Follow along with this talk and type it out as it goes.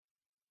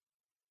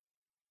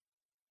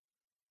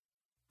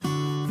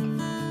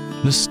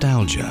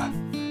nostalgia,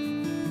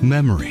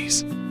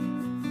 memories.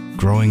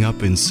 Growing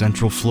up in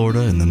Central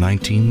Florida in the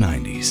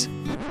 1990s.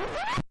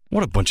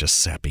 What a bunch of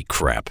sappy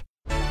crap.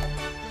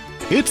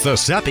 It's the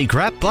Sappy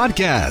Crap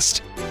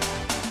Podcast.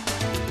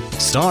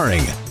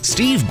 Starring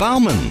Steve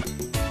Bauman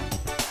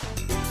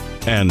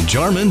and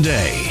Jarman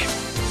Day.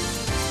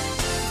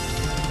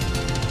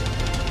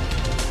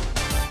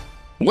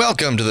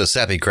 Welcome to the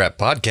Sappy Crap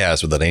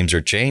Podcast, where the names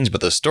are changed,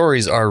 but the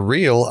stories are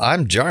real.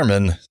 I'm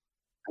Jarman.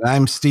 And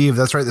I'm Steve.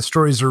 That's right. The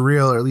stories are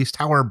real, or at least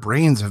how our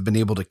brains have been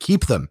able to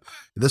keep them.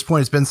 At this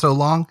point, it's been so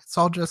long, it's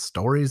all just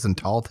stories and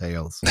tall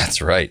tales.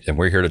 That's right. And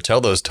we're here to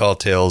tell those tall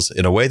tales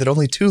in a way that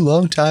only two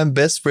longtime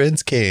best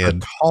friends can.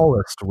 The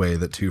tallest way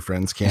that two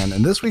friends can.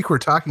 And this week, we're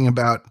talking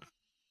about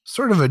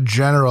sort of a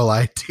general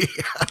idea.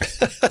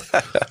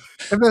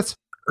 And that's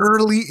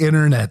early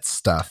internet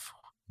stuff.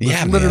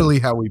 Yeah, literally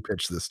how we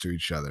pitch this to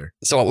each other.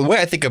 So the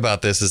way I think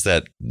about this is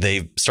that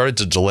they've started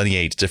to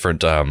delineate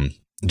different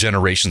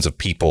generations of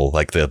people,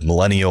 like the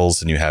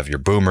millennials, and you have your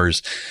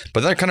boomers,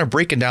 but they're kind of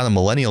breaking down the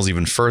millennials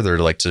even further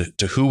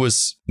to who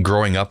was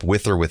growing up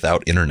with or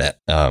without internet,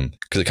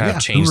 because it kind of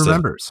changed. Who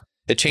remembers?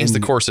 It changed the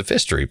course of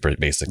history,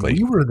 basically.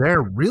 We were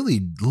there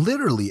really,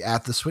 literally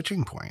at the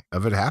switching point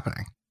of it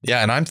happening.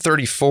 Yeah, and I'm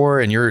 34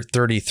 and you're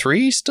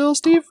 33 still,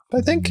 Steve,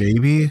 I think?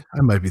 Maybe.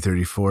 I might be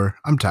 34.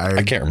 I'm tired.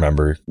 I can't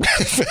remember.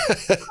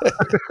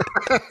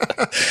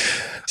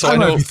 So I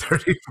might be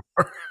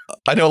 34.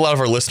 I know a lot of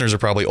our listeners are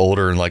probably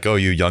older and like, oh,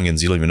 you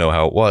youngins, you don't even know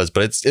how it was.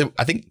 But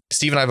I think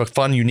Steve and I have a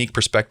fun, unique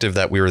perspective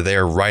that we were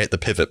there right at the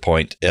pivot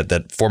point at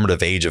that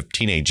formative age of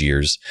teenage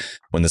years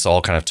when this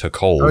all kind of took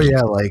hold. Oh,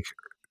 yeah.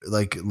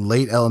 Like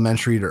late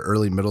elementary to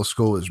early middle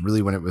school was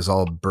really when it was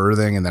all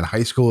birthing. And then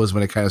high school is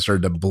when it kind of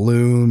started to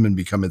bloom and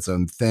become its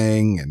own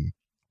thing. And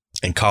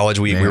in college,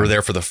 we were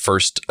there for the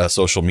first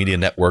social media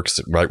networks,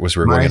 right, as we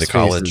were going into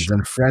college.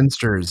 And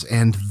Friendsters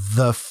and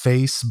the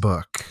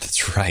Facebook.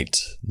 That's right.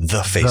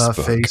 The Facebook.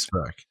 The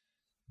Facebook.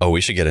 Oh,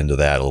 we should get into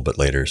that a little bit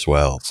later as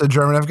well. So,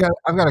 Jarman, I've got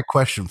a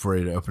question for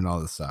you to open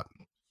all this up.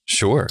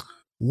 Sure.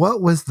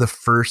 What was the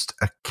first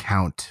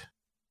account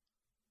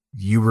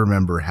you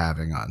remember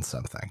having on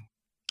something?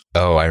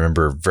 Oh, I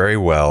remember very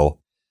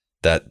well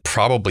that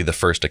probably the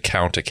first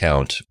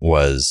account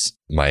was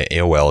my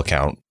AOL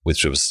account,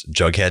 which was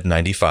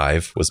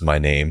Jughead95 was my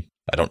name.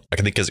 I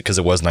can think because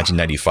it was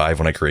 1995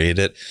 when I created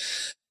it.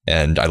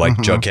 And I liked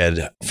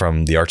Jughead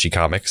from the Archie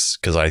comics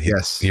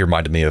because he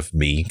reminded me of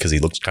me because he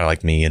looked kind of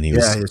like me. And he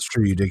was, yeah, it's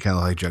true. You did kind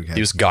of like Jughead.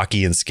 He was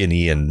gawky and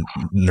skinny and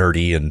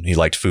nerdy and he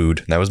liked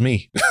food. And that was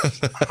me.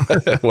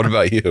 What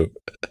about you?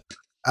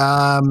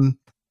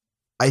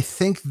 I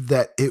think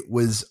that it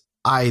was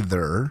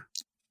either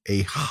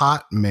a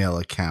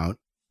Hotmail account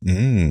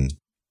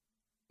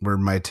where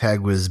my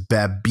tag was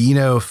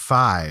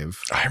Babino5.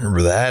 I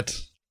remember that.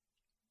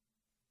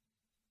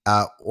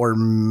 Or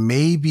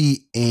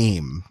maybe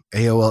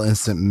AOL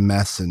Instant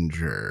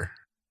Messenger,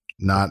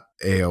 not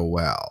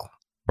AOL.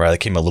 Right, that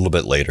came a little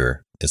bit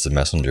later. It's a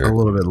messenger. A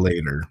little bit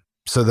later,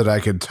 so that I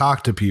could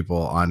talk to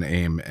people on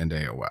AIM and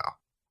AOL.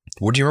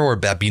 Would you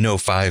remember where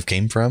Babino5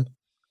 came from?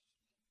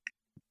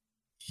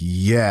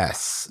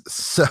 Yes.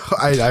 So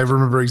I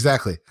remember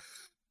exactly.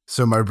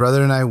 So my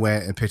brother and I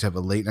went and picked up a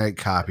late night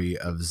copy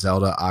of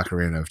Zelda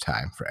Ocarina of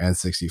Time for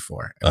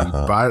N64. And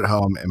we brought it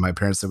home, and my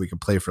parents said we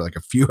could play for like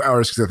a few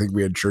hours because I think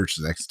we had church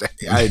the next day.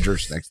 I had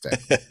church the next day.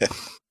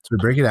 So we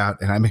break it out,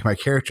 and I make my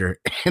character,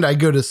 and I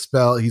go to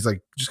spell. He's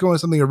like, just go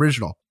with something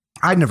original.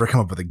 I'd never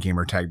come up with a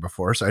gamer tag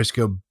before, so I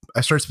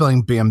start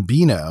spelling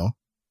Bambino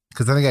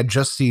because I think I'd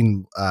just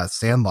seen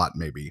Sandlot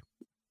maybe.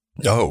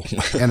 Oh.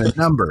 And a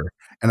number,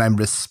 and I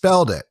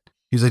misspelled it.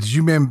 He's like, did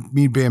you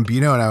mean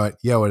Bambino? And I went,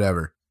 yeah,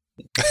 whatever.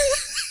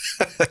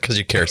 Because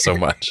you care so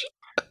much.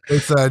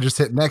 It's just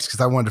hit next because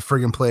I wanted to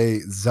friggin'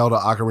 play Zelda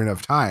Ocarina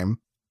of Time.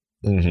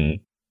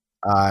 And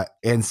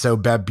so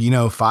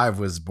Babino5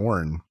 was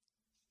born.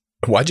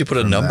 Why'd you put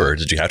a number?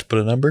 Did you have to put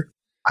a number?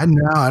 I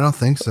don't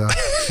think so.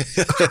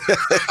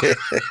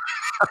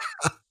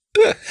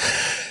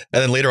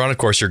 And then later on, of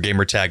course, your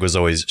gamer tag was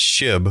always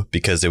Shib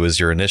because it was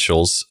your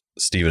initials,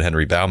 Stephen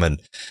Henry Bauman.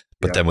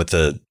 But then with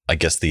the I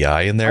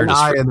in there.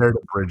 I in there to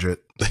bridge it.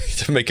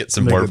 To make it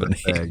some more of a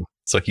name.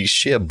 So he's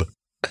Shib.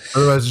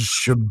 Otherwise, it's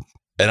Shib.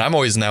 And I'm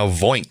always now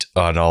Voint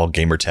on all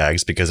gamer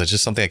tags because it's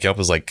just something I came up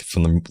with like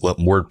from the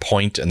word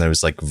point. And there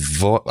was like,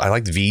 I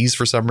liked V's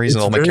for some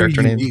reason, all my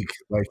character names.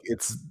 Like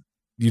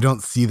you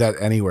don't see that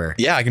anywhere.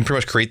 Yeah, I can pretty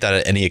much create that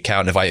at any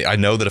account. And if I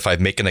know that if I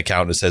make an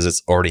account that says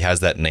it's already has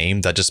that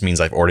name, that just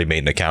means I've already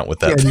made an account with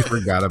that. Yeah, you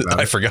forgot about it.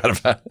 I forgot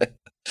about it.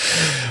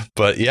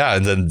 But yeah,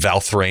 and then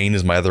Valthrain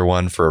is my other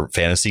one for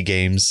fantasy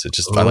games.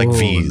 I like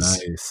V's.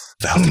 Nice.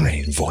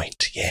 Valthrain,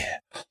 Voint, yeah.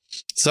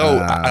 So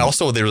I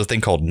also, there was a thing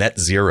called Net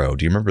Zero.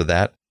 Do you remember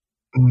that?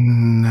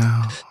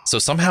 No. So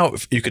somehow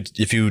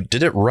if you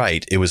did it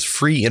right, it was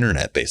free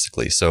internet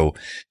basically. So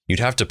you'd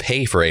have to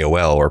pay for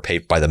AOL or pay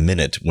by the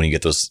minute when you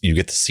get the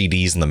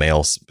CDs in the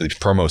mail, the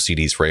promo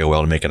CDs for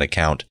AOL to make an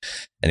account,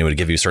 and it would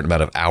give you a certain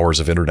amount of hours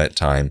of internet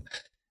time.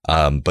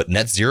 But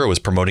Net Zero was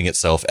promoting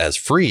itself as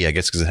free, I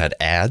guess, because it had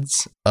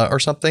ads or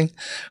something.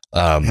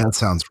 That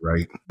sounds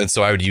right. And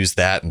so I would use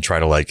that and try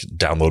to like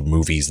download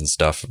movies and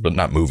stuff, but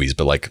not movies,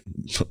 but like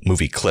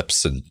movie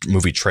clips and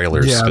movie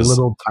trailers. Yeah,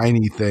 little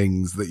tiny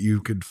things that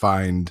you could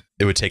find.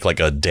 It would take like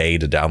a day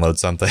to download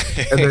something.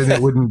 And then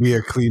it wouldn't be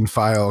a clean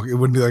file. It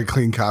wouldn't be like a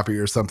clean copy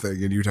or something.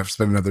 And you'd have to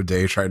spend another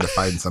day trying to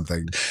find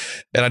something.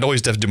 And I'd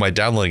always have to do my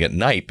downloading at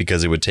night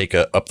because it would take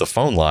up the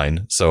phone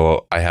line.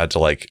 So I had to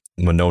like,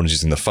 when no one was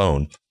using the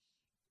phone.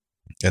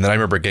 And then I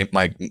remember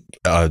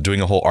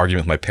doing a whole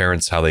argument with my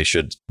parents how they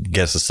should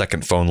get us a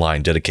second phone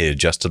line dedicated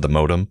just to the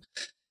modem.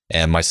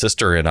 And my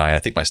sister and I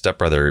think my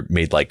stepbrother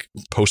made like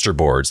poster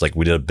boards. Like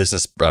we did a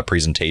business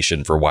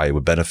presentation for why it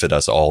would benefit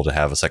us all to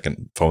have a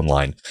second phone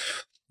line.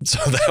 So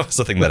that was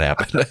the thing that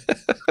happened.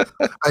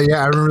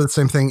 Yeah, I remember the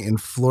same thing in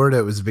Florida.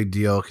 It was a big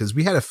deal because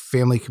we had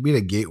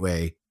a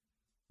gateway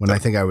when I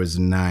think I was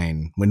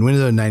 9, when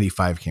Windows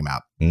 95 came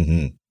out.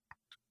 Mm-hmm.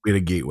 We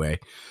had a gateway.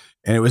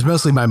 And it was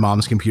mostly my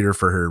mom's computer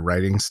for her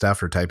writing stuff,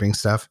 her typing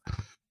stuff.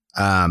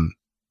 But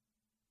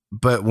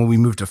when we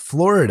moved to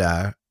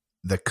Florida,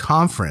 the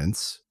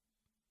conference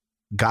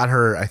got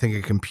her, I think,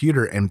 a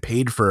computer and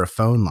paid for a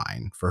phone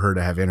line for her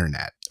to have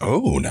internet.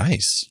 Oh,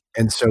 nice.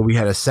 And so we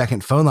had a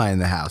second phone line in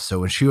the house.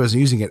 So when she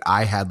wasn't using it,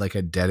 I had like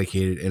a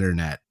dedicated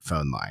internet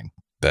phone line.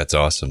 That's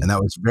awesome. And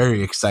that was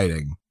very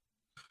exciting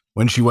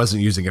when she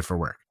wasn't using it for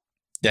work.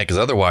 Yeah, because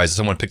otherwise, if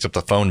someone picks up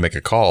the phone to make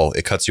a call,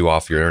 it cuts you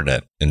off your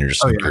internet, and you're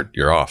just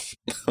you're off.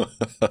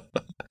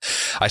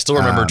 I still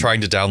remember trying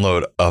to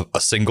download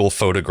a single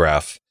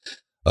photograph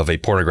of a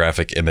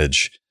pornographic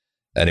image,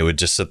 and it would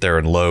just sit there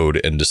and load,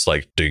 and just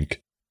like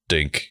dink,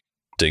 dink,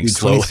 dink,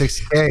 slowly.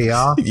 26K,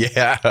 y'all.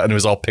 Yeah, and it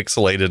was all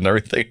pixelated and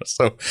everything.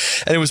 So,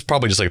 and it was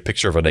probably just like a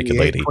picture of a naked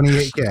lady.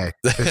 28K,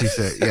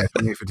 56, yeah,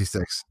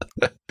 2856.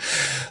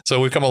 So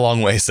we've come a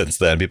long way since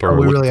then. We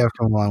really have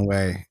come a long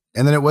way.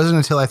 And then it wasn't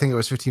until I think it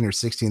was 15 or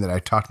 16 that I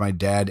talked my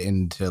dad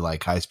into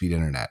like high-speed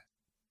internet.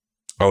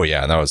 Oh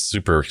yeah, and that was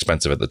super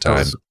expensive at the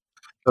time.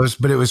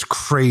 But it was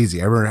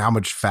crazy. I remember how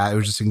much it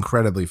was just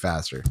incredibly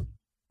faster.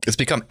 It's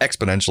become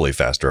exponentially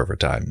faster over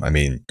time. I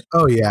mean,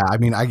 oh yeah. I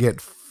mean, I've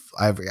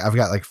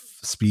got like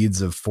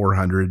speeds of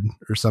 400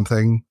 or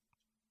something.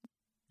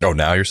 Oh,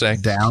 now you're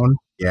saying down?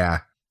 Yeah.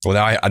 Well,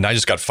 now I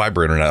just got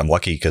fiber internet. I'm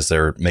lucky because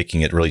they're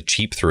making it really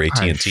cheap through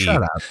AT&T.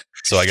 Shut up.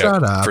 So I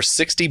got for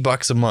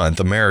 $60 a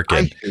month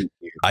American.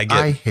 I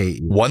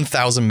get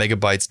 1,000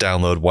 megabytes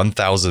download,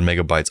 1,000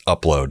 megabytes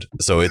upload.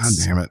 So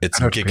it's God damn it.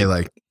 I'd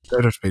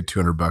have to pay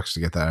 $200 to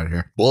get that out of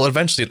here. Well,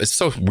 eventually, it's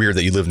so weird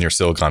that you live near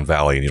Silicon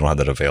Valley and you don't have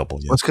that available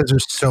yet. Well, it's because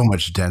there's so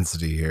much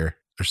density here.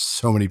 There's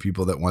so many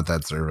people that want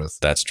that service.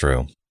 That's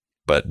true.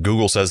 But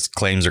Google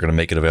claims they're going to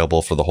make it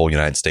available for the whole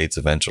United States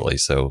eventually.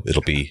 So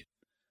it'll be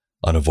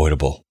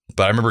unavoidable.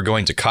 But I remember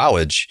going to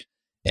college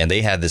and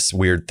they had this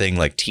weird thing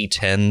like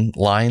T10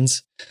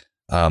 lines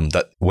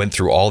that went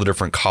through all the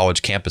different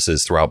college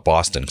campuses throughout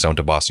Boston, because I went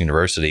to Boston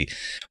University.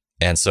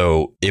 And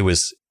so it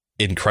was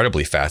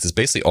incredibly fast. It's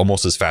basically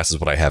almost as fast as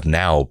what I have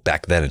now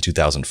back then in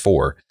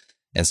 2004.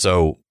 And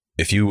so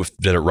if you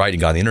did it right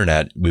and got on the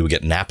internet, we would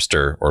get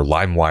Napster or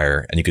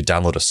LimeWire and you could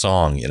download a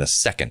song in a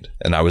second.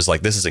 And I was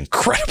like, this is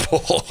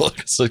incredible.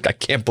 It's like, I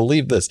can't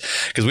believe this,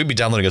 because we'd be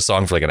downloading a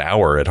song for like an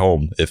hour at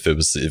home if it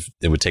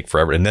would take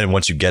forever. And then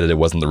once you get it, it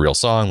wasn't the real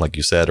song, like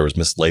you said, or it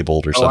was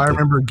mislabeled or something. I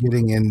remember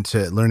getting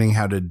into learning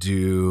how to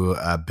do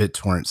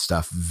BitTorrent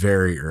stuff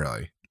very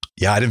early.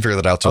 Yeah, I didn't figure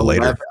that out till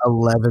later.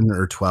 11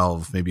 or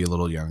 12, maybe a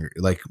little younger.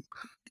 Like,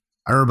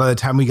 I remember by the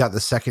time we got the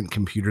second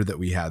computer that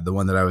we had, the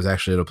one that I was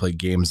actually able to play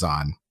games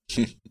on,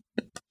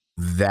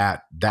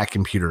 that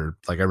computer,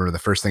 like I remember the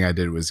first thing I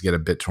did was get a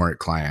BitTorrent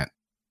client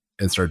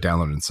and start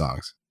downloading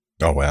songs.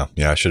 Oh, wow.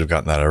 Yeah, I should have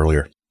gotten that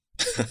earlier.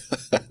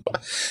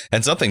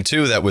 And something,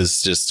 too, that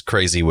was just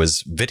crazy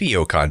was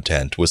video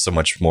content was so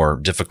much more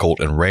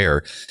difficult and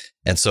rare.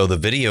 And so the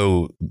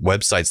video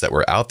websites that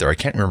were out there, I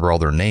can't remember all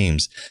their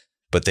names,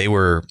 but they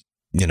were,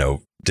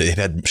 they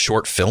had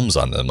short films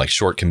on them, like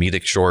short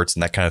comedic shorts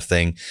and that kind of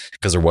thing,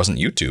 because there wasn't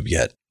YouTube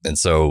yet. And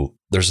so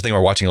there's a thing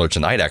we're watching earlier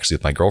tonight, actually,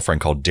 with my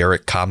girlfriend called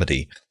Derek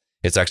Comedy.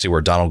 It's actually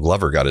where Donald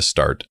Glover got his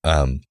start.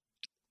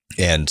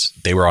 And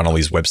they were on all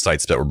these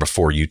websites that were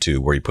before YouTube,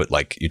 where you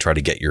try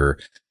to get your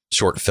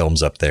short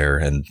films up there,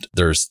 and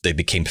they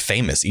became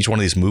famous. Each one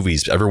of these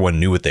movies, everyone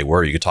knew what they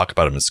were. You could talk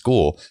about them in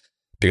school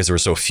because there were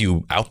so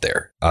few out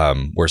there.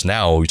 Whereas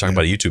now you're talking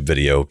about a YouTube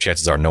video,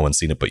 chances are no one's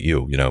seen it but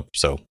you,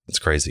 so it's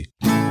crazy.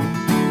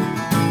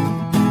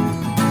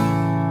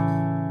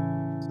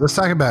 Let's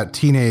talk about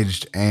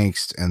teenage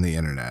angst and the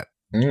internet.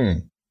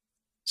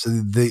 So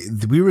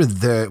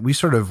we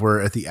sort of were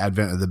at the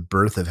advent of the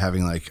birth of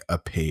having like a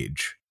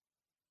page,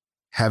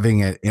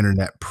 having an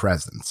internet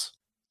presence.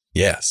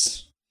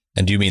 Yes.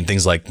 And do you mean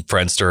things like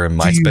Friendster and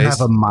MySpace? Do you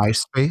have a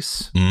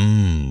MySpace?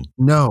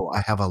 No,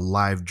 I have a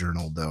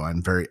LiveJournal, though.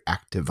 I'm very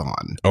active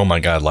on. Oh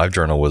my God,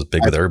 LiveJournal was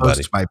big with everybody. I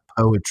post my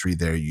poetry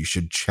there. You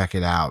should check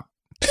it out.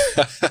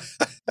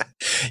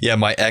 Yeah,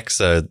 my ex,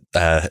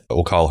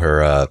 we'll call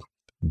her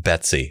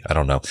Betsy. I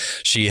don't know.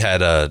 She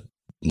had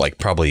like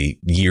probably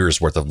years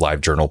worth of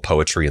live journal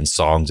poetry and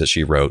songs that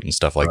she wrote and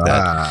stuff like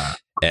that.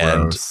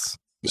 And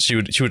she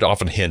would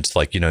often hint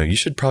like, you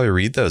should probably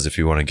read those if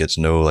you want to get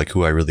to know like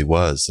who I really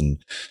was.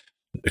 And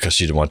because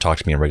she didn't want to talk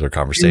to me in regular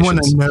conversations. You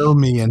want to know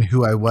me and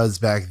who I was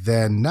back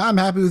then. No, I'm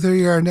happy with who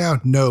you are now.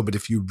 No, but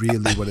if you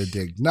really want to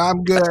dig, no,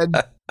 I'm good.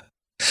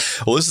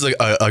 Well, this is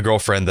a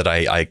girlfriend that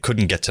I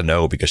couldn't get to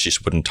know because she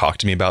wouldn't talk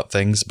to me about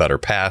things, about her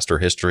past or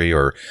history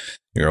or,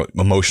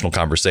 emotional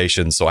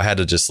conversations. So I had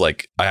to just I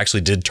actually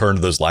did turn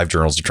to those live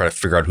journals to try to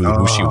figure out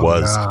who she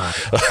was.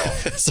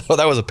 So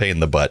that was a pain in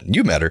the butt.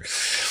 You met her.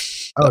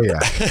 Oh, yeah.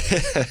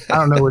 I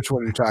don't know which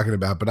one you're talking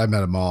about, but I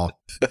met them all.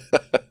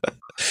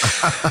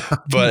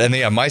 But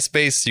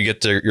MySpace, you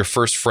get to your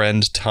first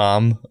friend,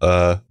 Tom,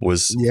 Tom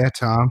was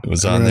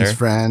on there.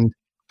 Friend.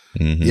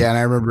 Mm-hmm. Yeah, and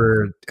I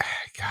remember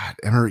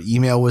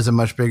email was a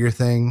much bigger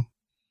thing.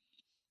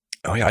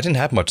 Oh yeah, I didn't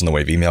have much in the way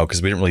of email because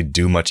we didn't really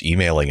do much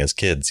emailing as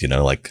kids.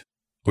 Like,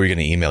 who are you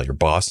going to email? Your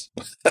boss?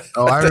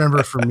 Oh, I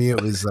remember for me it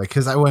was like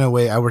because I went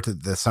away. I worked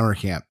at the summer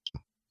camp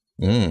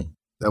that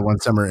one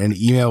summer, and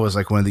email was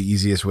like one of the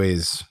easiest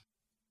ways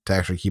to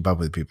actually keep up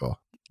with people.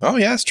 Oh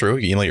yeah, it's true.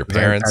 You email your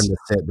parents. Time to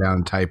sit down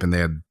and type, and they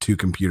had 2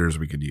 computers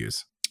we could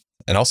use.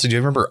 And also, do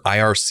you remember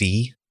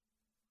IRC?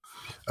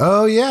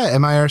 Oh yeah,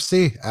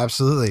 MIRC,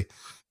 absolutely.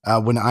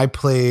 When I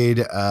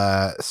played,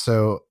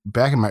 so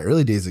back in my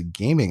early days of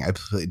gaming,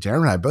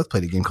 Jarman and I both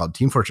played a game called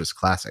Team Fortress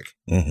Classic,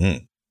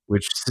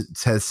 which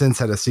has since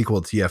had a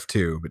sequel,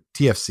 TF2, but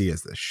TFC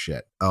is the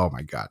shit. Oh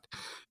my god,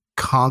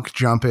 conch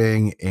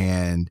jumping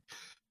and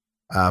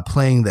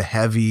playing the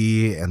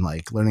heavy and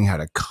like learning how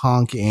to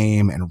conch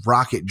aim and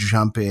rocket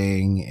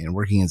jumping and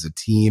working as a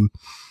team.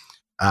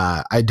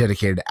 I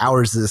dedicated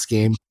hours to this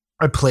game.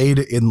 I played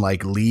in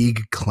like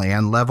league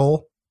clan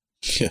level.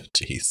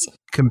 Jeez.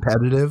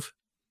 Competitive,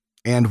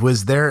 and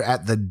was there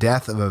at the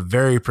death of a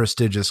very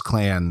prestigious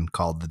clan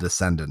called the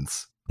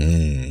Descendants,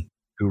 who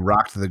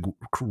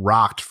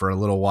rocked for a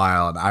little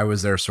while, and I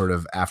was there sort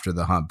of after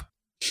the hump.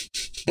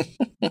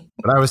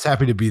 But I was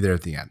happy to be there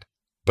at the end.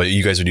 But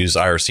you guys would use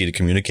IRC to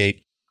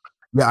communicate?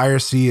 Yeah,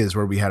 IRC is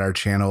where we had our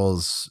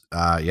channels.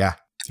 Yeah.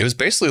 It was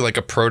basically like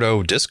a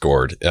proto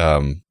Discord,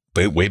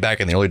 but way back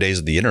in the early days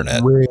of the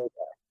internet.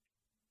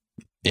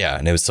 Yeah,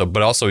 and it was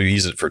but also you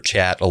use it for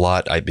chat a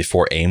lot.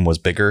 Before AIM was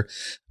bigger,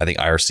 I think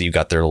IRC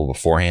got there a little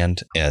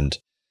beforehand,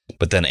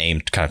 but then AIM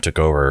kind of took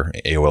over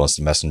AOL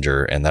Instant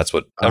Messenger, and that's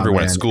what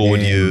everyone at school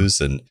would use.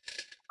 And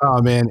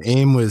oh man,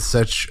 AIM was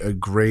such a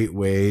great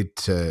way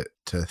to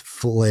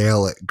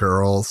flail at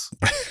girls.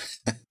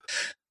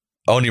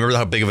 Oh, and you remember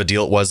how big of a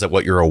deal it was that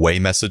what your away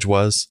message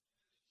was?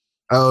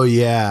 Oh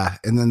yeah,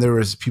 and then there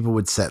was people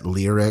would set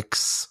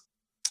lyrics.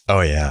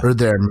 Oh yeah, or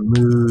their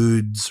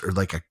moods, or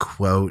like a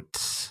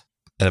quote.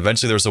 And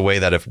eventually there was a way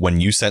that when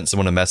you sent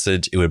someone a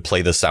message, it would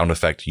play the sound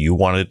effect you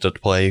wanted it to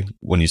play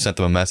when you sent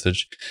them a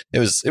message. It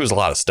was a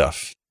lot of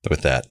stuff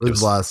with that. It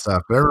was a lot of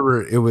stuff. But I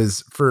remember it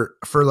was for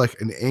like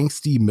an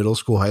angsty middle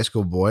school, high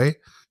school boy,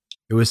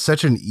 it was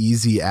such an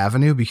easy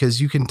avenue because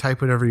you can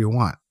type whatever you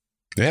want.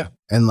 Yeah.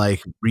 And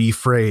like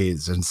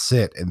rephrase and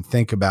sit and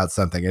think about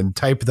something and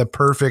type the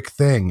perfect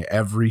thing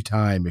every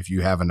time if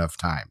you have enough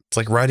time. It's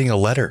like writing a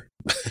letter.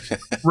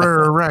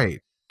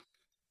 Right.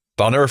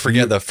 But I'll never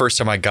forget the first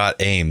time I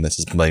got AIM. This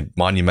is my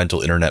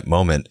monumental internet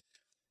moment.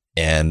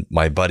 And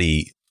my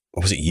buddy,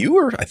 was it you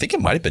or I think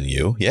it might have been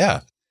you? Yeah.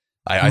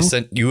 I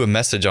sent you a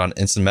message on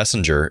Instant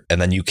Messenger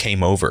and then you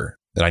came over.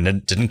 And I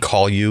didn't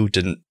call you,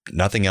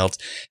 nothing else.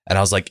 And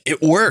I was like, it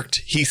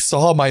worked. He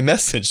saw my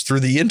message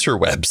through the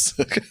interwebs.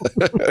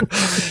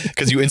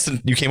 Because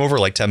you came over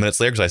like 10 minutes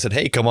later because I said,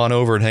 hey, come on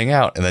over and hang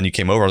out. And then you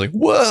came over. I was like,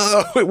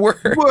 whoa, it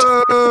worked.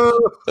 Whoa.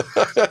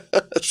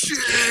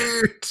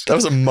 Shit. That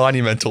was a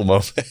monumental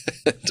moment.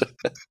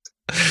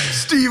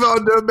 Steve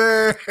on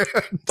demand.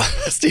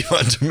 Steve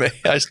on demand.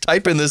 I just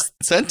type in this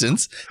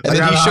sentence and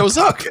then he shows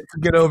up.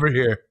 Get over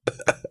here.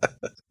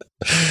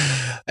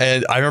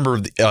 And I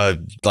remember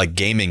like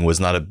gaming was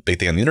not a big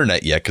thing on the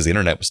internet yet because the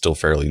internet was still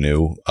fairly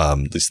new,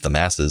 at least the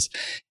masses.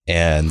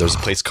 And there's a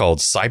place called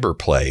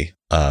Cyberplay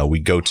we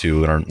go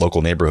to in our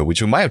local neighborhood,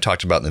 which we might have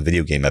talked about in the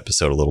video game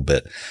episode a little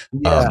bit.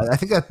 Yeah, I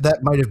think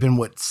that might have been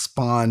what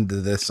spawned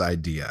this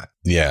idea.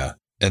 Yeah.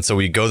 And so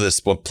we go to this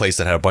place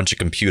that had a bunch of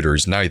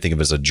computers. Now you think of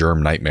it as a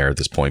germ nightmare at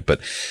this point,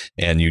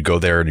 and you go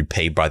there and you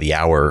pay by the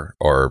hour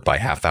or by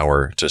half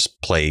hour to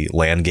play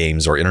LAN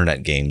games or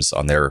internet games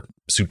on their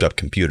souped up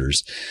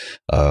computers.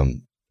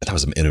 It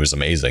was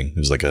amazing. It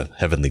was like a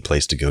heavenly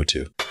place to go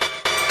to.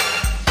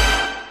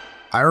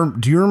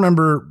 Do you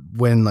remember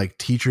when like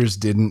educators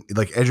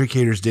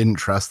didn't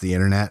trust the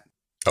internet?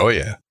 Oh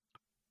yeah.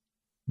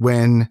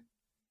 I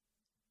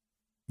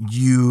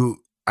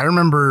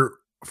remember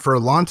for a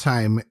long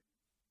time,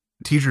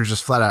 teachers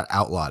just flat out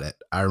outlawed it.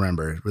 I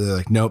remember they're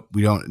like, nope,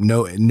 we don't,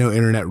 no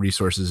internet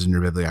resources in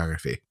your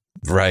bibliography.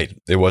 Right.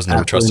 It wasn't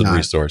a trusted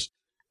resource.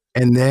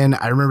 And then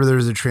I remember there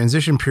was a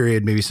transition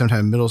period, maybe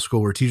sometime in middle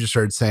school, where teachers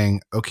started saying,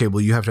 okay,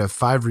 well, you have to have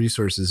 5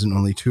 resources and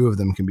only 2 of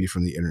them can be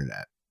from the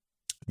internet.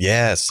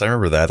 Yes, I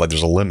remember that. Like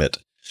there's a limit.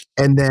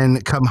 And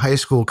then come high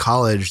school,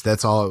 college,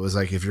 that's all it was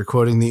like. If you're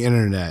quoting the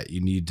internet,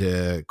 you need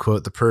to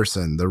quote the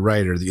person, the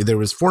writer. There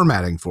was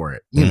formatting for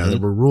it. You know, there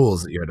were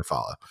rules that you had to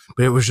follow.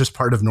 But it was just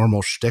part of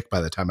normal shtick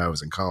by the time I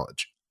was in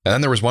college. And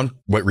then there was one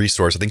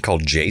resource, I think,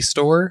 called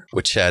JSTOR,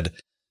 which had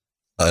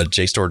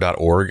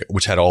JSTOR.org,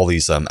 which had all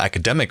these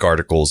academic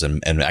articles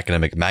and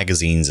academic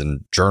magazines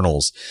and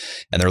journals.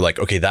 And they're like,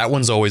 okay, that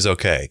one's always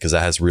okay because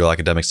that has real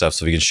academic stuff.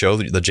 So if you can show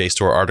the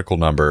JSTOR article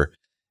number,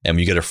 and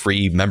you get a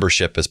free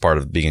membership as part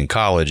of being in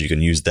college, you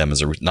can use them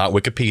as not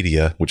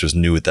Wikipedia, which was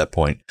new at that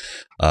point.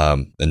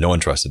 And no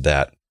one trusted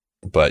that.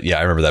 But yeah,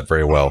 I remember that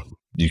very well.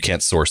 You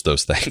can't source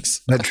those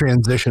things. That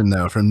transition,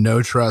 though, from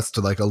no trust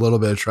to like a little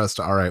bit of trust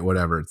to, all right,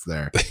 whatever, it's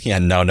there. Yeah,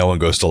 now no one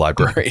goes to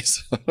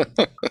libraries.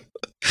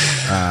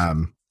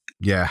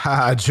 Yeah,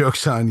 haha,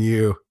 joke's on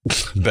you.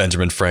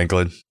 Benjamin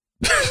Franklin.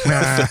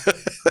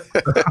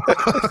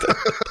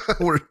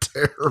 We're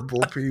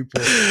terrible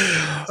people.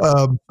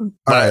 All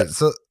right,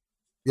 so...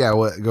 Yeah,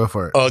 go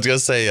for it. Oh, I was going to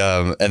say,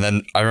 and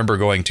then I remember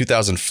going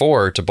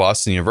 2004 to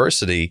Boston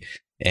University,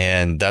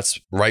 and that's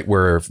right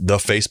where the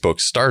Facebook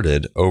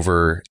started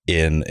over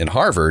in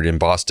Harvard in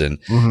Boston.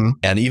 Mm-hmm.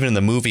 And even in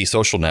the movie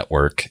Social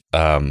Network,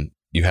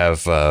 you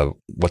have,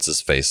 what's his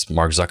face,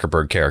 Mark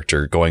Zuckerberg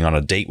character going on a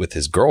date with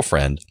his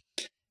girlfriend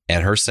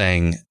and her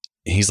saying,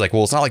 he's like,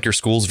 well, it's not like your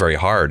school's very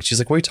hard. She's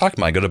like, what are you talking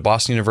about? I go to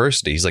Boston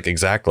University. He's like,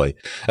 exactly.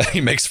 And he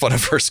makes fun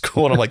of her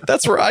school. And I'm like,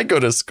 that's where I go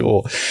to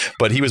school.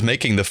 But he was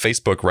making the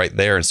Facebook right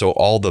there. And so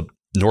all the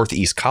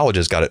Northeast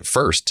colleges got it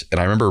first. And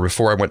I remember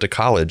before I went to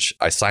college,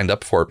 I signed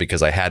up for it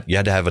because you had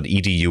to have an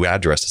EDU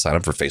address to sign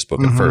up for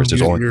Facebook at first.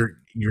 There's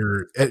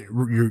you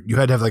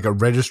had to have like a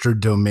registered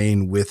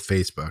domain with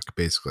Facebook,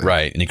 basically.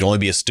 Right. And you can only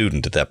be a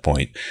student at that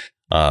point.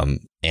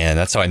 And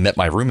that's how I met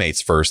my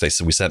roommates first. They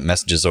said we sent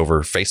messages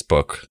over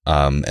Facebook.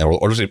 And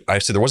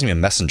actually, there wasn't even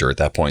a messenger at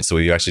that point. So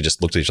we actually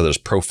just looked at each other's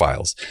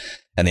profiles.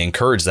 And they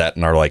encouraged that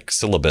in our like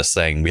syllabus,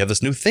 saying we have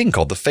this new thing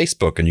called the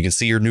Facebook, and you can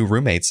see your new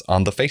roommates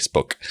on the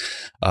Facebook.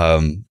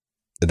 And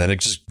then it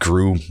just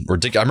grew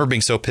ridiculous. I remember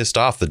being so pissed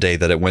off the day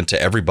that it went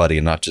to everybody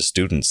and not just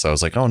students. So I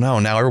was like, oh no,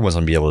 now everyone's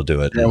gonna be able to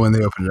do it. Yeah, when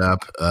they opened it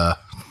up.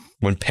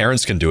 When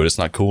parents can do it, it's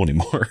not cool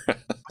anymore.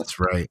 That's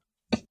right.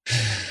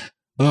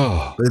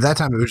 Oh, but at that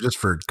time it was just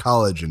for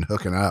college and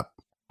hooking up.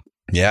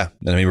 Yeah,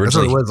 I mean, that's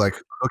what it was, like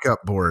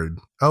hookup board.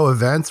 Oh,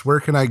 events. Where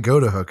can I go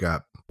to hook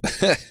up?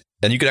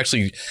 And you could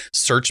actually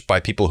search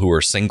by people who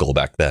were single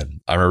back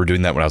then. I remember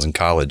doing that when I was in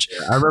college.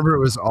 I remember it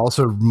was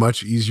also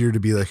much easier to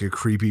be like a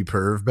creepy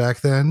perv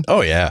back then. Oh,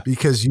 yeah.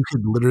 Because you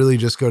could literally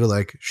just go to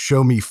like,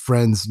 show me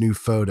friends' new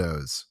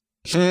photos.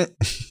 and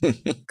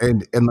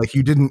like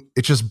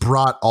it just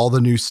brought all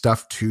the new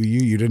stuff to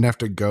you. You didn't have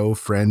to go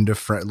friend to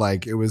friend.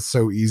 Like it was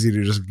so easy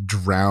to just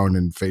drown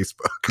in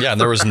Facebook. Yeah.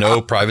 And there was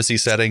no privacy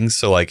settings.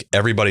 So like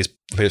everybody's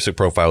Facebook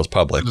profile was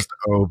public. Just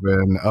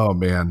open. Oh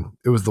man.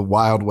 It was the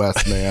Wild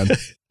West, man.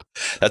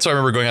 That's why I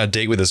remember going on a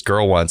date with this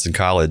girl once in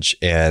college,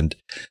 and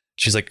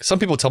she's like, some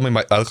people tell me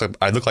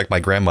I look like my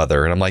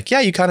grandmother. And I'm like, yeah,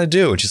 you kind of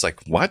do. And she's like,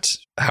 what?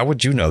 How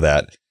would you know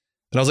that?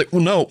 And I was like,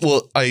 well, no,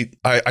 I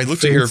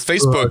looked at your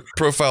Facebook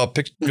profile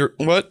picture.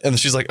 What? And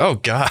she's like, oh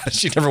God,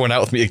 she never went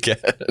out with me again.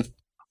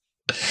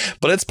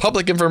 But it's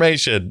public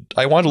information.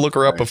 I wanted to look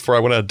her up before I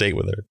went on a date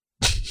with her.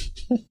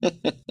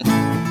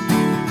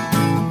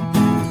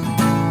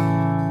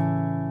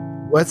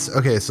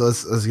 Okay, so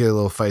let's get a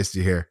little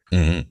feisty here.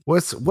 Mm-hmm.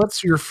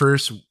 What's your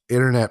first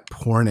internet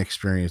porn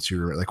experience you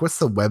remember? Like, what's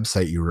the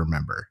website you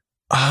remember?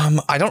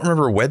 I don't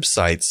remember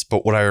websites,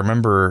 but what I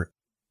remember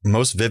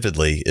most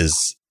vividly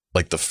is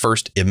like the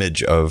first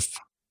image of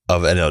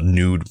a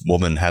nude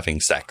woman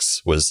having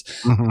sex was,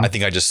 I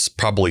think I just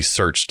probably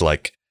searched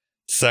like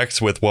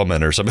sex with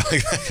woman or something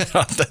like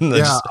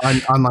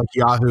that. On like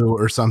Yahoo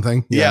or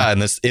something. Yeah.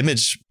 And this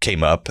image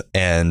came up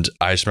and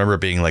I just remember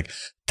being like,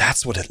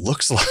 that's what it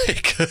looks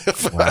like.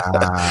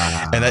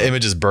 Wow. And that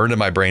image is burned in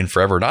my brain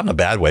forever. Not in a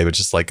bad way, but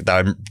just like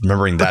I'm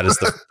remembering that as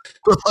the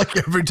like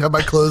every time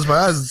I close my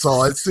eyes, it's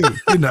all I see,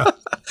 you know,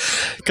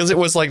 because it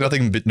was like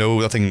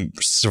nothing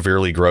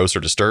severely gross or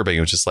disturbing.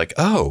 It was just like,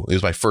 oh, it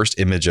was my first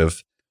image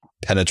of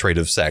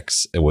penetrative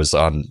sex. It was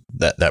on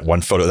that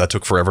one photo that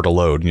took forever to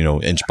load, you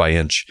know, inch by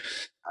inch.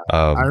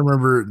 I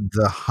remember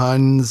the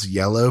Huns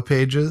yellow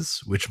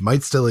pages, which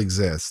might still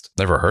exist.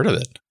 Never heard of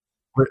it.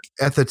 But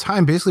at the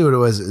time, basically what it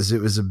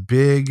was a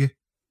big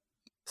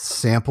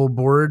sample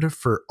board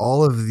for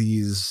all of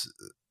these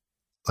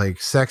like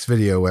sex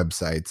video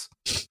websites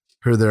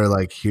where they're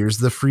like, here's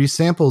the free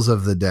samples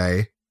of the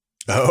day.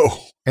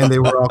 Oh. And they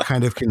were all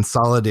kind of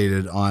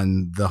consolidated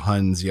on the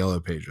Huns yellow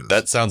pages.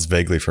 That sounds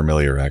vaguely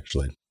familiar,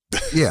 actually.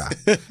 Yeah.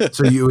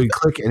 So you would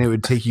click and it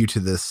would take you to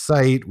this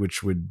site,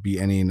 which would be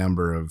any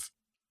number of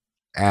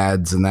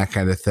ads and that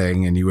kind of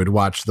thing. And you would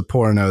watch the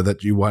porno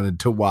that you wanted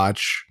to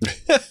watch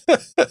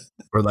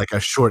or like a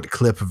short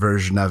clip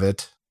version of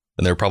it.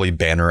 And there were probably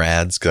banner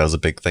ads because that was a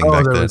big thing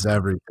back then. There was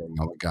everything.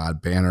 Oh my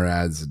God. Banner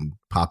ads and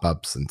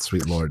pop-ups and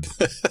sweet Lord.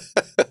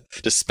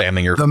 Just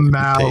spamming your the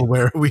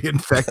malware we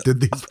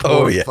infected these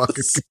poor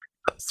fucking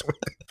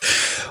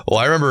Well,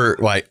 I remember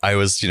like I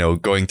was,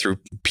 going through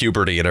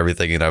puberty and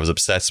everything, and I was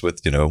obsessed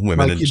with,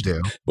 women Like you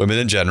do. women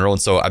in general.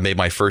 And so I made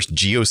my first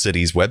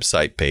GeoCities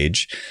website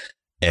page,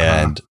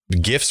 and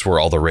GIFs were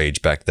all the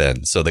rage back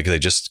then. So they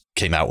just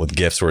came out with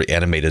GIFs or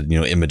animated,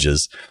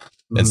 images.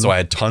 And so I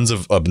had tons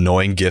of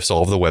annoying GIFs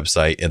all over the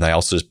website. And I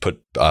also just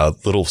put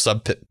little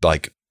websites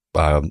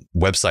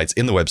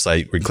in the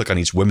website where you click on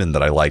each woman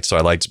that I liked. So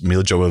I liked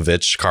Mila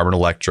Jovovich, Carmen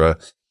Electra,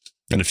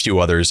 and a few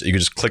others. You could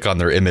just click on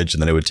their image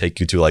and then it would take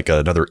you to like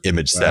another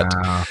image set.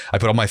 I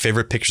put all my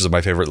favorite pictures of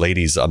my favorite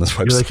ladies on this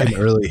website. You're like an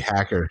early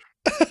hacker.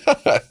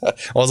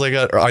 I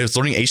was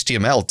learning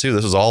HTML too.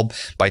 This was all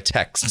by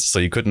text. So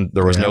you couldn't,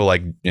 there was no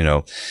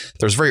there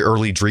was very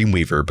early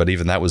Dreamweaver, but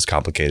even that was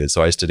complicated.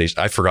 So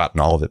I've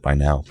forgotten all of it by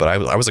now, but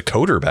I was a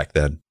coder back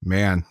then.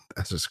 Man,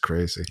 that's just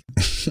crazy.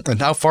 And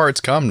how far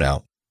it's come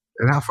now.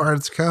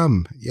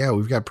 Yeah,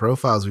 we've got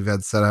profiles we've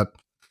had set up.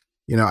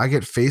 I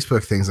get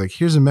Facebook things like,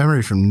 here's a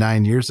memory from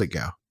 9 years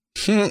ago.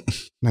 And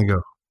I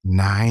go,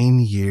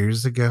 9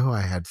 years ago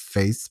I had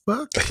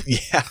Facebook?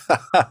 Yeah.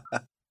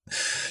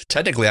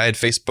 Technically, I had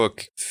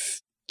Facebook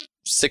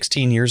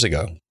 16 years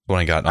ago when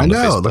I got on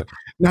Facebook. Look,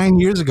 9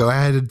 years ago, I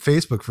had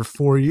Facebook for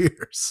 4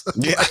 years.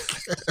 Yeah.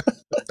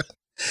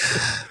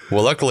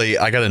 Well, luckily,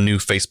 I got a new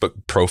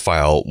Facebook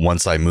profile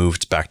once I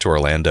moved back to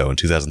Orlando in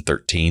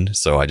 2013.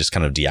 So I just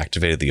kind of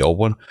deactivated the old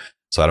one.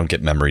 So I don't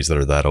get memories that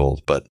are that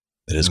old. But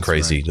it is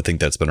crazy to think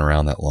that's been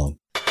around that long.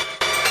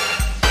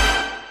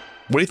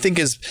 What do you think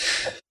is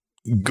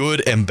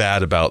good and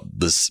bad about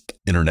this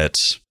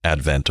internet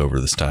advent over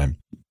this time?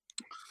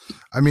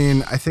 I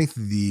mean, I think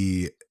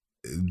the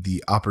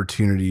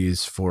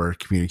opportunities for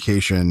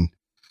communication,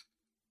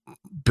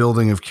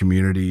 building of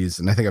communities,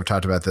 and I think I've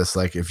talked about this,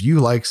 like if you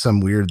like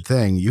some weird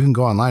thing, you can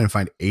go online and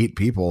find 8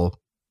 people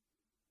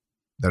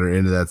that are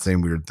into that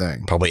same weird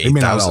thing. Probably 8,000. They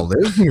may not all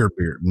live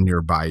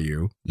nearby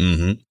you,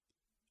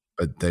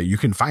 but you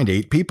can find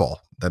 8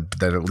 people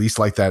that at least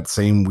like that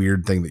same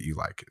weird thing that you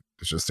like.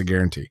 It's just a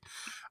guarantee.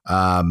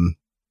 And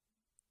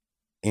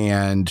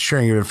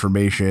sharing of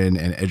information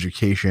and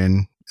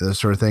education, those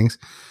sort of things.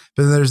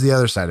 But then there's the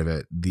other side of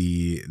it,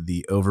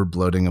 the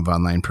overbloating of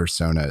online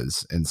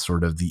personas and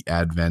sort of the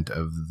advent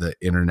of the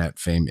internet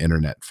fame.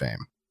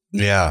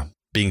 Yeah.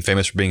 Being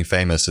famous for being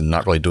famous and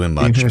not really doing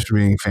much.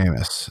 Being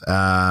famous.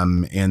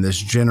 And this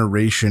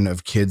generation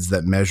of kids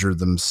that measure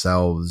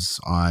themselves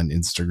on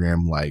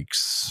Instagram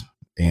likes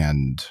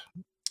and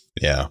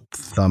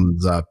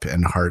thumbs up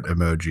and heart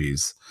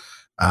emojis.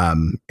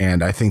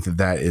 And I think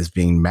that is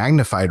being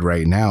magnified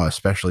right now,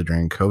 especially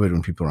during COVID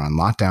when people are on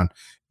lockdown,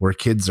 where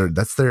kids are,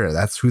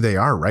 that's who they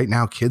are right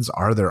now. Kids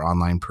are their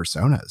online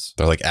personas.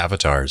 They're like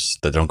avatars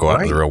that don't go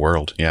out in the real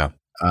world. Yeah.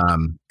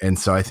 And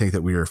so I think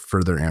that we are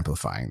further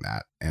amplifying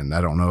that. And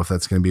I don't know if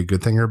that's going to be a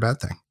good thing or a bad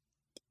thing.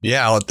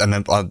 Yeah. And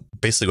then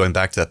basically going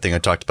back to that thing I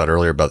talked about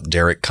earlier about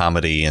Derek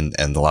comedy and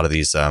a lot of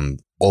these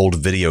old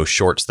video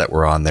shorts that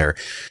were on there,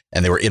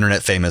 and they were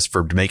internet famous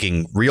for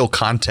making real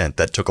content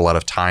that took a lot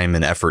of time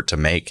and effort to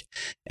make.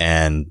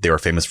 And they were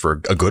famous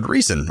for a good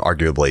reason,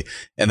 arguably.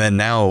 And then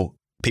now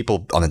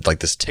people on like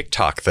this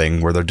TikTok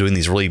thing where they're doing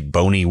these really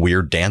bony,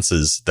 weird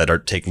dances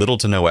that take little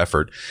to no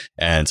effort.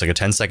 And it's like a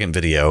 10-second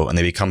video and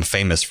they become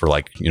famous for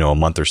like, a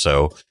month or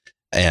so.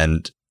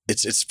 And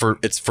it's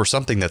for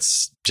something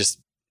that's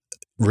just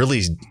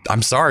really,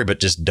 I'm sorry, but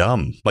just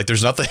dumb. Like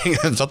there's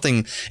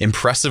nothing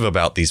impressive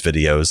about these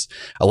videos.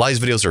 A lot of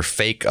these videos are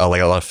fake,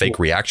 like a lot of fake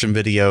reaction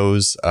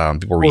videos.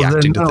 People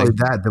reacting to things.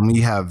 Then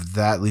we have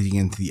that leading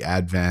into the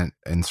advent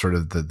and sort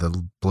of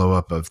the blow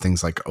up of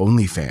things like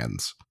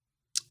OnlyFans.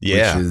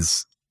 Yeah. Which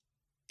is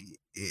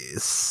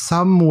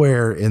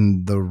somewhere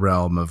in the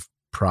realm of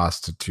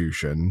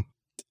prostitution.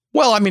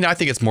 Well, I mean, I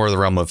think it's more the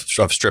realm of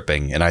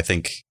stripping. And I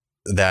think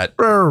that.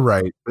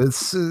 Right.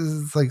 It's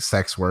like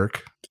sex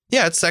work.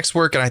 Yeah, it's sex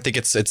work. And I think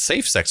it's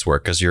safe sex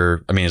work because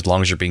as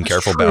long as you're being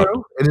careful about it.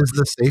 It is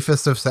the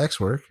safest of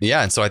sex work.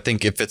 Yeah. And so I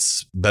think if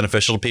it's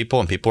beneficial to people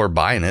and people are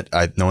buying it,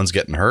 no one's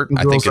getting hurt.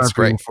 I think it's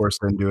great. Being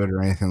forced into it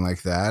or anything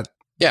like that.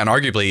 Yeah, and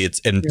arguably,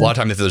 a lot of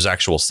times if there's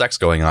actual sex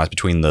going on, it's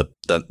between them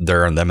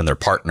and their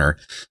partner,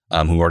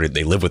 who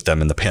they live with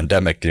them in the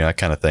pandemic, that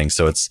kind of thing.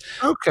 So it's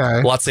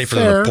a lot safer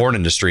than the porn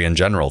industry in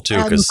general too. I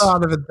hadn't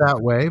thought of it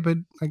that way, but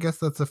I guess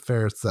that's a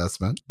fair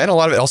assessment. And a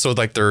lot of it also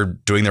like they're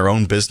doing their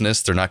own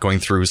business; they're not going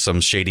through some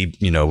shady,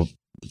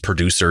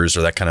 producers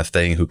or that kind of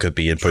thing who could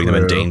be putting them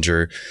in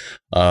danger.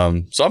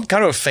 So I'm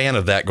kind of a fan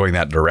of that going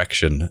that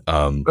direction.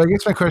 But I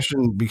guess my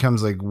question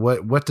becomes like,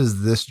 what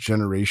does this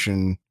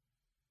generation?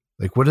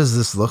 Like, what does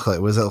this look like?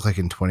 What does that look like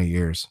in 20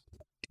 years?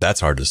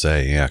 That's hard to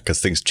say. Yeah.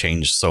 Because things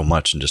change so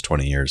much in just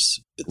 20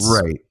 years.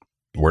 Right.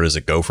 Where does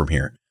it go from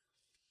here?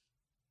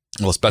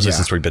 Well, especially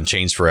since we've been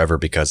changed forever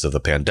because of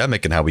the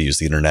pandemic and how we use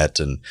the internet.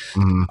 And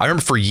I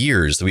remember for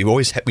years,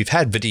 we've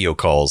had video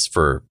calls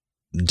for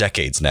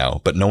decades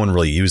now, but no one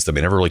really used them.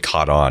 It never really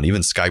caught on.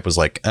 Even Skype was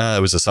like,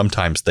 it was a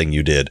sometimes thing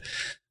you did.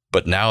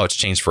 But now it's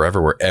changed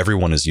forever where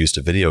everyone is used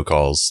to video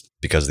calls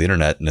because of the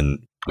internet.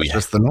 And it's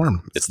just the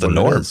norm. It's the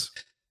norm.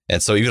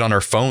 And so even on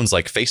our phones,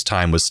 like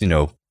FaceTime was,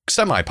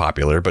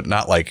 semi-popular, but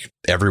not like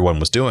everyone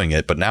was doing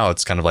it. But now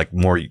it's kind of like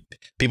more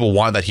people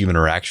want that human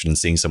interaction and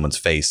seeing someone's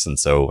face. And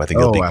so I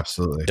think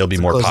absolutely. It'll be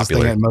more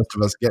popular. Thing that most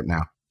of us get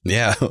now.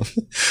 Yeah.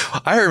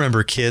 I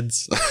remember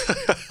kids.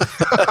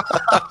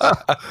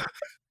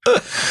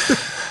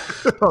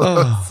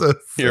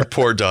 Your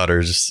poor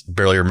daughter just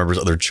barely remembers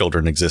other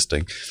children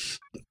existing.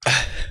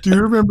 Do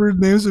you remember the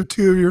names of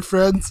two of your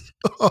friends?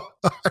 Oh,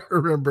 I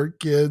remember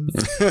kids.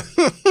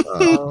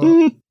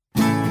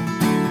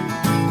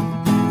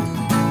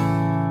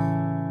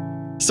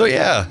 So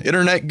yeah,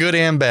 internet good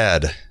and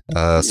bad.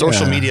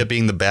 Social media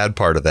being the bad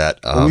part of that.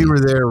 We were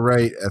there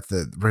right at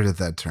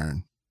that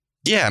turn.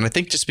 Yeah, and I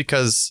think just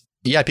because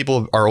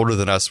people are older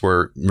than us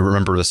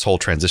remember this whole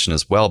transition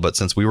as well. But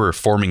since we were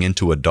forming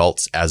into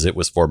adults as it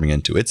was forming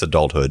into its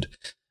adulthood,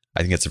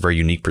 I think it's a very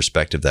unique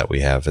perspective that we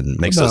have, and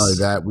makes us. Not only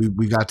that,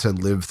 we got to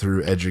live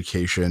through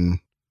education,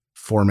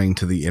 forming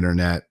to the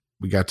internet.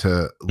 We got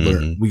to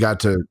learn. We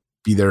got to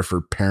be there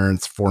for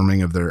parents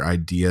forming of their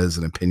ideas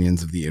and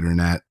opinions of the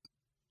internet,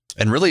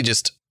 and really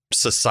just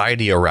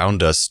society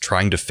around us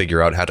trying to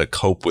figure out how to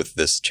cope with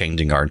this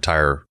changing our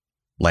entire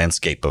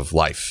landscape of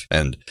life.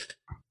 And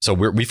so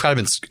we've kind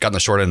of gotten the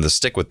short end of the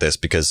stick with this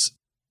because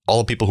all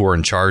the people who were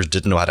in charge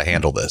didn't know how to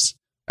handle this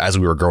as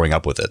we were growing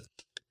up with it.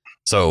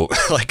 So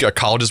like our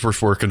colleges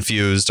were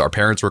confused, our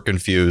parents were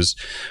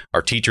confused,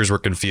 our teachers were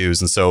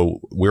confused. And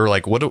so we were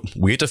like,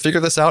 we had to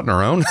figure this out on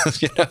our own.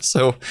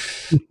 So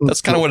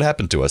that's kind of what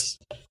happened to us.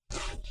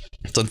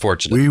 It's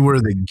unfortunate. We were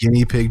the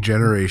guinea pig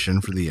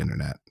generation for the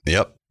internet.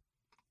 Yep.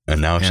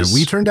 And now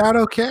we turned out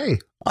okay.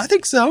 I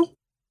think so.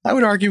 I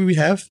would argue we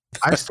have.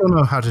 I still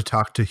know how to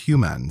talk to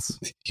humans.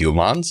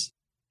 Humans?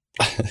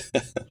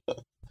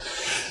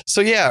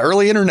 So yeah,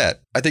 early internet.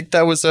 I think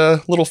that was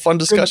a little fun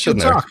discussion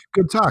there.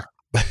 Good talk.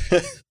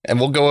 And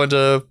we'll go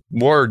into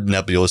more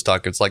nebulous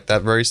topics like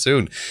that very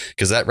soon,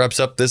 because that wraps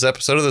up this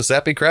episode of the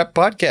Sappy Crap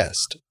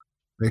Podcast.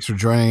 Thanks for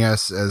joining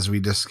us as we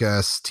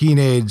discuss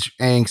teenage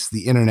angst,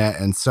 the internet,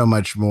 and so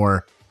much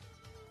more.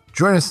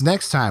 Join us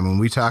next time when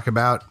we talk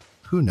about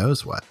who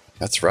knows what.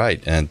 That's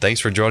right. And thanks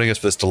for joining us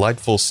for this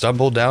delightful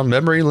stumble down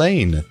memory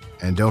lane.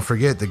 And don't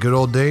forget, the good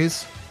old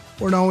days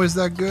weren't always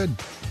that good.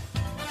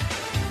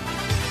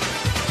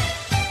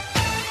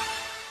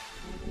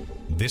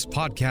 This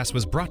podcast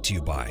was brought to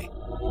you by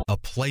A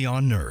Play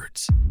on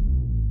Nerds.